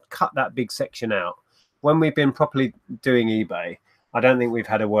if you cut that big section out, when we've been properly doing eBay, I don't think we've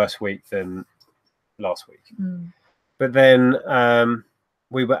had a worse week than last week. But then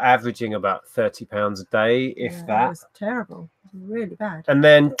we were averaging about £30 a day, if that. It was terrible. It was really bad. And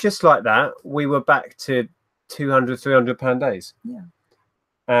then just like that, we were back to £200, £300 days. Yeah.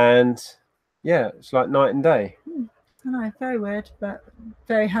 And yeah, it's like night and day. I know, very weird, but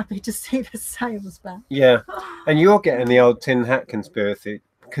very happy to see the sales back. Yeah. And you're getting the old tin hat conspiracy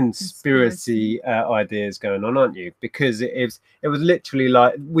ideas going on, aren't you? Because it was literally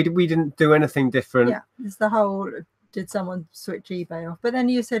like we didn't do anything different. Yeah, it's the whole did someone switch eBay off? But then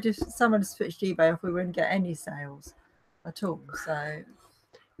you said if someone switched eBay off, we wouldn't get any sales at all. So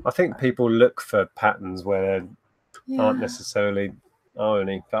I think people look for patterns where they aren't necessarily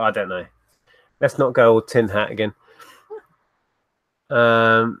owning, but I don't know. Let's not go all tin hat again.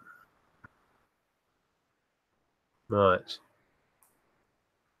 Right.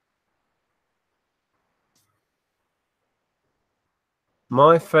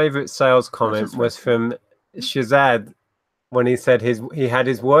 My favourite sales comment was from Shazad when he said he had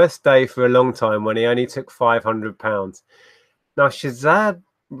his worst day for a long time when he only took £500. Now Shazad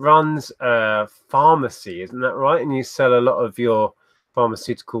runs a pharmacy, isn't that right? And you sell a lot of your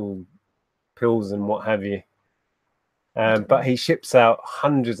pharmaceutical pills and what have you. But he ships out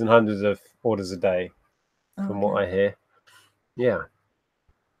hundreds and hundreds of orders a day, from what I hear. Yeah.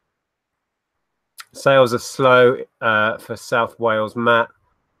 Sales are slow for South Wales, Matt.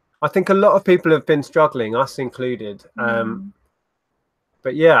 I think a lot of people have been struggling, us included.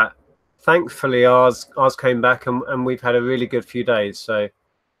 But yeah, thankfully ours came back and we've had a really good few days, so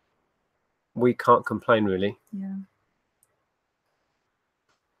we can't complain really.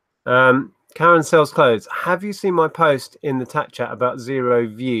 Karen sells clothes. Have you seen my post in the chat about 0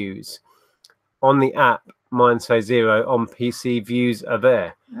 views on the app? Mine says 0 on PC. Views are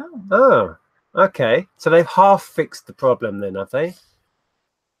there. Oh, okay. So they've half fixed the problem then, have they?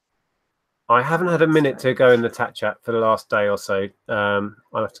 I haven't had a minute to go in the chat for the last day or so. I'll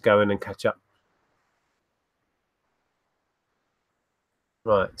have to go in and catch up.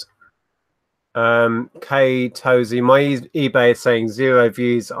 Right. K Tozy, my eBay is saying 0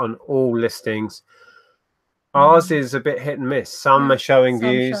 views on all listings. Ours is a bit hit and miss. Some are showing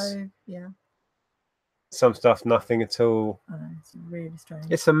views. Some stuff nothing at all. It's really strange.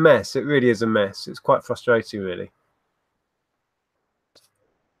 It's a mess. It really is a mess. It's quite frustrating, really.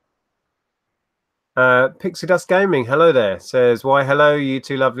 Pixie Dust Gaming, hello there. Says, why hello, you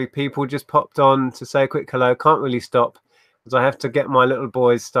two lovely people. Just popped on to say a quick hello. Can't really stop because I have to get my little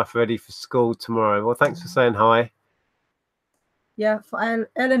boy's stuff ready for school tomorrow. Well, thanks for saying hi. Yeah,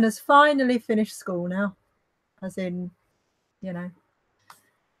 Ellen has finally finished school now. As in, you know,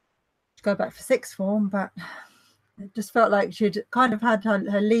 to go back for sixth form, but it just felt like she'd kind of had her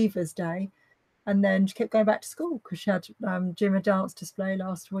leavers day, and then she kept going back to school because she had gym and dance display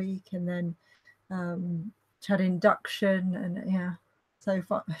last week, and then she had induction, and so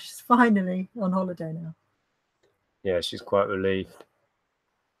she's finally on holiday now. Yeah, she's quite relieved.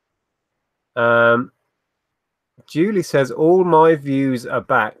 Julie says all my views are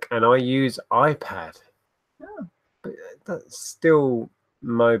back and I use iPad. Oh. But that's still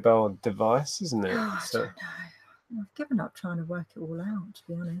mobile device, isn't it? Oh, I don't know. I've given up trying to work it all out, to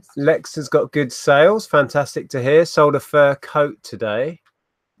be honest. Lex has got good sales. Fantastic to hear. Sold a fur coat today.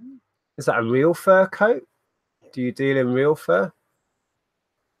 Is that a real fur coat? Do you deal in real fur?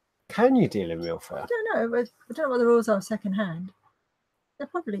 Can you deal in real fur? I don't know. I don't know what the rules are second hand. They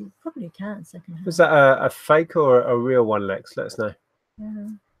probably can second hand. Was that a fake or a real one, Lex? Let us know.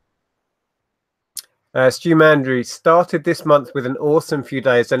 Stu Mandry started this month with an awesome few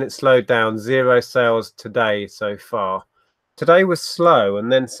days, then it slowed down. 0 sales today so far. Today was slow,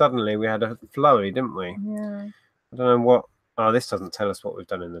 and then suddenly we had a flurry, didn't we? Yeah. I don't know what. Oh, this doesn't tell us what we've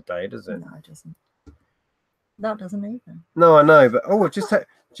done in the day, does it? No, it doesn't. That doesn't either. No, I know, but oh, just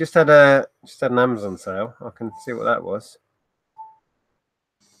had an Amazon sale. I can see what that was.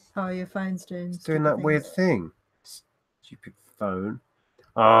 How are your phones doing? It's doing that weird thing. Stupid phone.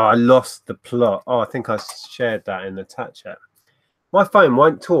 Oh, I lost the plot. Oh, I think I shared that in the chat. My phone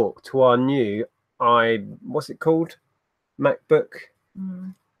won't talk to our new what's it called? MacBook.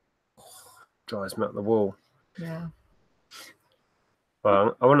 Oh, drives me up the wall. Yeah.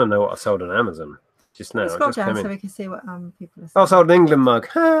 Well, I want to know what I sold on Amazon just now. Scroll down so we can see what people are saying. I sold an England mug.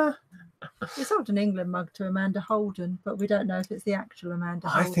 We sold an England mug to Amanda Holden, but we don't know if it's the actual Amanda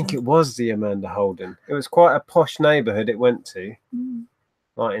Holden. I think it was the Amanda Holden. It was quite a posh neighbourhood it went to.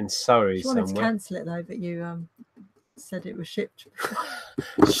 Like in Surrey somewhere. She wanted to cancel it though, but you said it was shipped.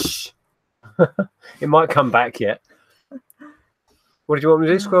 Shh. It might come back yet. What did you want me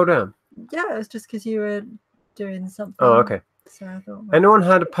to do? Scroll down? Yeah, it was just because you were doing something. Oh, okay. So I thought, anyone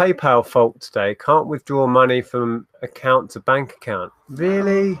had a PayPal fault today? Can't withdraw money from account to bank account.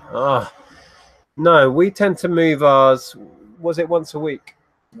 Really? Oh. No, we tend to move ours, was it once a week?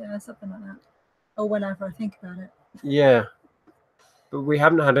 Yeah, something like that. Or whenever I think about it. Yeah. But we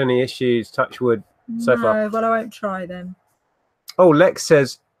haven't had any issues, touch wood, so far. No, well, I won't try them. Oh, Lex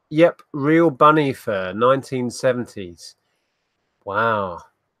says, yep, real bunny fur, 1970s. Wow.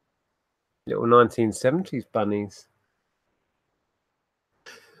 Little 1970s bunnies.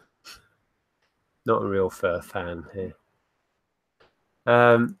 Not a real fur fan here.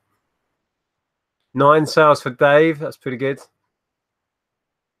 9 sales for Dave. That's pretty good.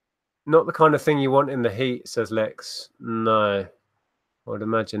 Not the kind of thing you want in the heat, says Lex. No, I would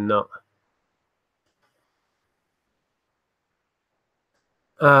imagine not.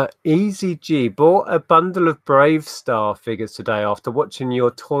 Easy G bought a bundle of Brave Star figures today after watching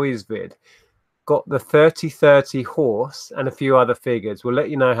your toys vid. Got the 3030 horse and a few other figures. We'll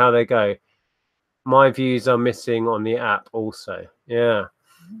let you know how they go. My views are missing on the app also. Yeah.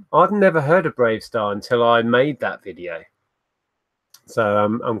 I'd never heard of Brave Star until I made that video.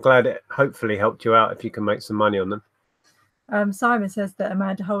 So I'm glad it hopefully helped you out if you can make some money on them. Simon says that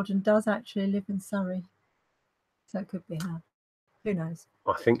Amanda Holden does actually live in Surrey. So it could be her. Who knows?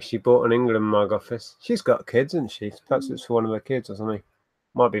 I think she bought an England mug office. She's got kids, hasn't she? Perhaps it's for one of her kids or something.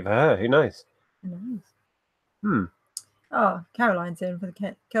 Might be for her. Who knows? Who knows? Hmm. Oh, Caroline's in for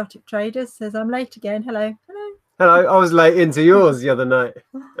the Celtic Traders. Says, I'm late again. Hello. Hello. Hello. I was late into yours the other night.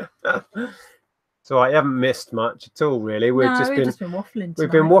 So I haven't missed much at all, really. We've just been waffling.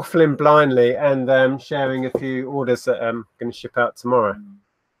 We've been waffling blindly and sharing a few orders that I'm going to ship out tomorrow.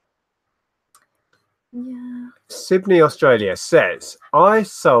 Yeah. Sydney, Australia says, I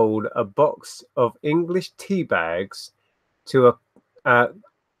sold a box of English tea bags to a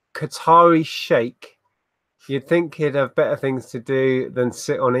Qatari sheikh. You'd think he'd have better things to do than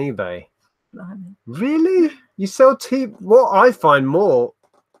sit on eBay. Really? You sell tea? What I find more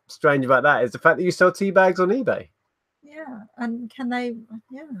strange about that is the fact that you sell tea bags on eBay. Yeah, and can they?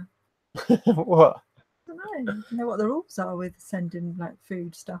 Yeah. What? I don't know. Do you know what the rules are with sending like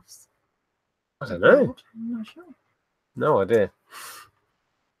food stuffs? I don't know. I'm not sure. No idea.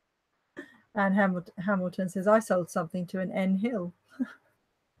 And Hamilton says, I sold something to an N Hill.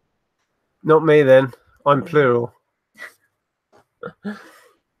 Not me then. I'm plural.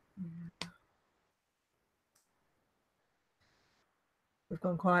 We've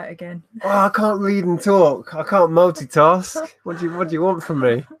gone quiet again. Oh, I can't read and talk. I can't multitask. What do you want from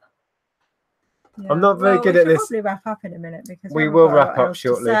me? Yeah. I'm not very good at this. We'll probably wrap up in a minute because we will wrap up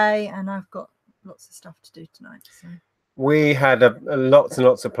shortly. And I've got lots of stuff to do tonight. So. We had lots and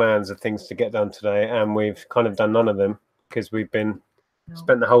lots of plans of things to get done today, and we've kind of done none of them because we've been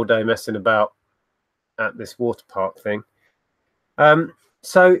spent the whole day messing about at this water park thing.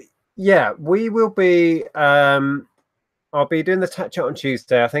 So yeah, we will be. I'll be doing the Tat Chat on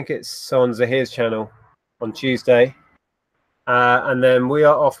Tuesday. I think it's on Zahir's channel on Tuesday, and then we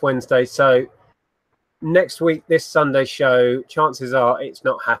are off Wednesday. So next week, this Sunday show, chances are it's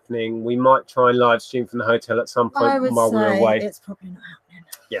not happening. We might try and live stream from the hotel at some point while we're away. It's probably not happening.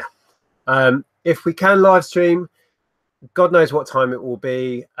 Yeah. If we can live stream, God knows what time it will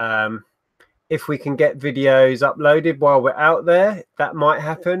be. If we can get videos uploaded while we're out there, that might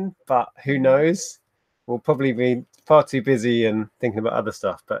happen, but who knows? We'll probably be far too busy and thinking about other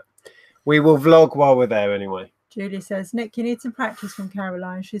stuff, but we will vlog while we're there anyway. Julie says, Nick, you need some practice from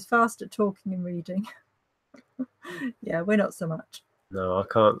Caroline. She's fast at talking and reading. Yeah, we're not so much. No,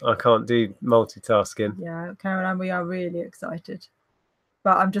 I can't do multitasking. Yeah, Caroline, we are really excited.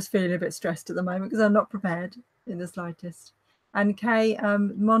 But I'm just feeling a bit stressed at the moment because I'm not prepared in the slightest. And Kay,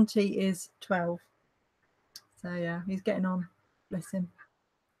 Monty is 12. So yeah, he's getting on. Bless him.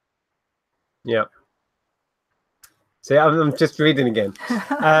 Yeah. See, I'm just reading again.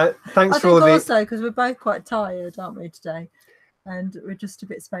 Thanks for all the... also because we're both quite tired, aren't we, today? And we're just a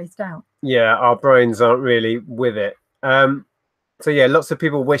bit spaced out. Yeah, our brains aren't really with it. So yeah, lots of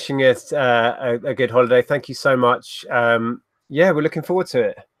people wishing us a good holiday. Thank you so much. Yeah, we're looking forward to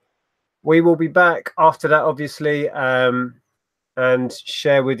it. We will be back after that, obviously, and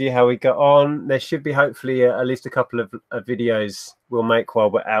share with you how we got on. There should be hopefully at least a couple of videos we'll make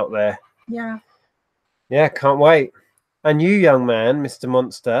while we're out there. Yeah. Yeah, can't wait. And you, young man, Mr.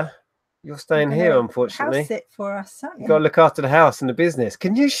 Monster, you're staying here, unfortunately. House it for us, aren't you? You've got to look after the house and the business.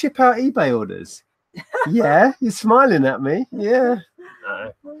 Can you ship out eBay orders? Yeah, you're smiling at me. Yeah.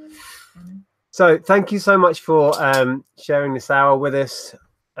 No. So thank you so much for sharing this hour with us.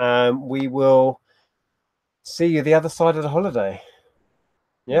 We will see you the other side of the holiday.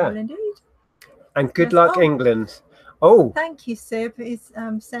 Yeah. Well, indeed. And good luck, England. Oh. Thank you, Sib. He's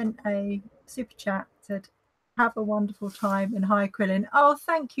sent a super chat, said, have a wonderful time in High Quillen. Oh,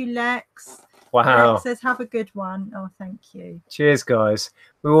 thank you, Lex. Wow. Lex says, have a good one. Oh, thank you. Cheers, guys.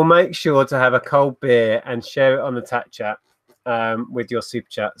 We will make sure to have a cold beer and share it on the Tat Chat with your super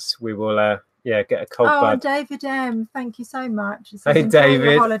chats. We will, yeah, get a cold bud. Oh, David M. Thank you so much. Says, hey,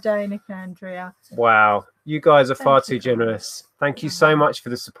 David. Holiday, Nick and Andrea. Wow. You guys are far too generous. Thank you so much for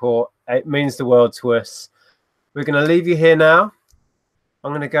the support. It means the world to us. We're going to leave you here now.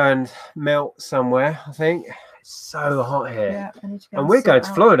 I'm going to go and melt somewhere, I think. It's so hot here. Yeah, I need to go and we're going to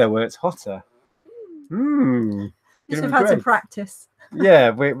out. Florida where it's hotter. We've had some practice. Yeah,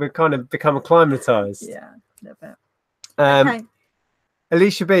 we're kind of become acclimatized. Yeah, a little bit. Okay.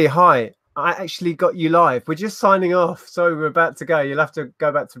 Alicia B, hi. I actually got you live. We're just signing off. Sorry, we're about to go. You'll have to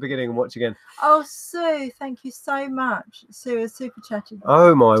go back to the beginning and watch again. Oh, Sue, thank you so much. Sue is super chatted.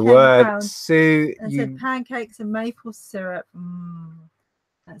 Oh my word, Sue! And said pancakes and maple syrup.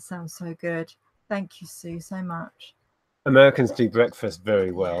 That sounds so good. Thank you, Sue, so much. Americans do breakfast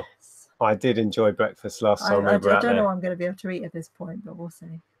very well. Yes. I did enjoy breakfast last time we were out there. I don't know what I'm going to be able to eat at this point, but we'll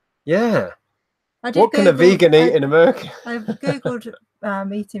see. Yeah. What can a vegan eat in America? I've Googled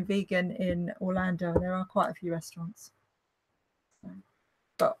eating vegan in Orlando, and there are quite a few restaurants.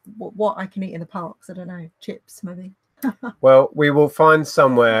 But what I can eat in the parks, I don't know. Chips, maybe. Well, we will find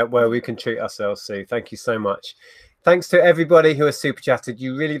somewhere where we can treat ourselves, Sue. Thank you so much. Thanks to everybody who has super chatted.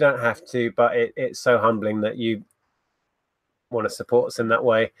 You really don't have to, but it's so humbling that you want to support us in that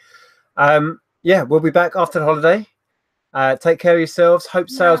way. Yeah, we'll be back after the holiday. Take care of yourselves. Hope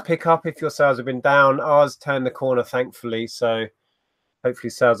sales pick up if your sales have been down. Ours turned the corner, thankfully. So hopefully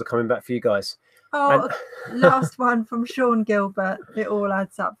sales are coming back for you guys. Oh, last one from Sean Gilbert. It all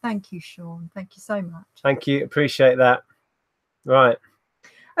adds up. Thank you, Sean. Thank you so much. Thank you. Appreciate that. Right.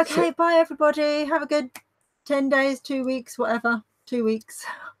 Okay, bye, everybody. Have a good 10 days, 2 weeks, whatever. 2 weeks.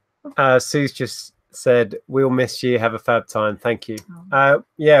 Sue's just said, we'll miss you. Have a fab time. Thank you.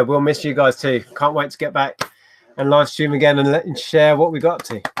 Yeah, we'll miss you guys too. Can't wait to get back and live stream again and share what we got up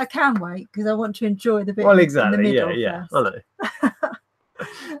to. I can wait because I want to enjoy the bit in the middle. Yeah, I know.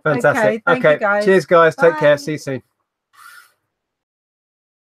 Fantastic. Okay, cheers guys. Take care. See you soon.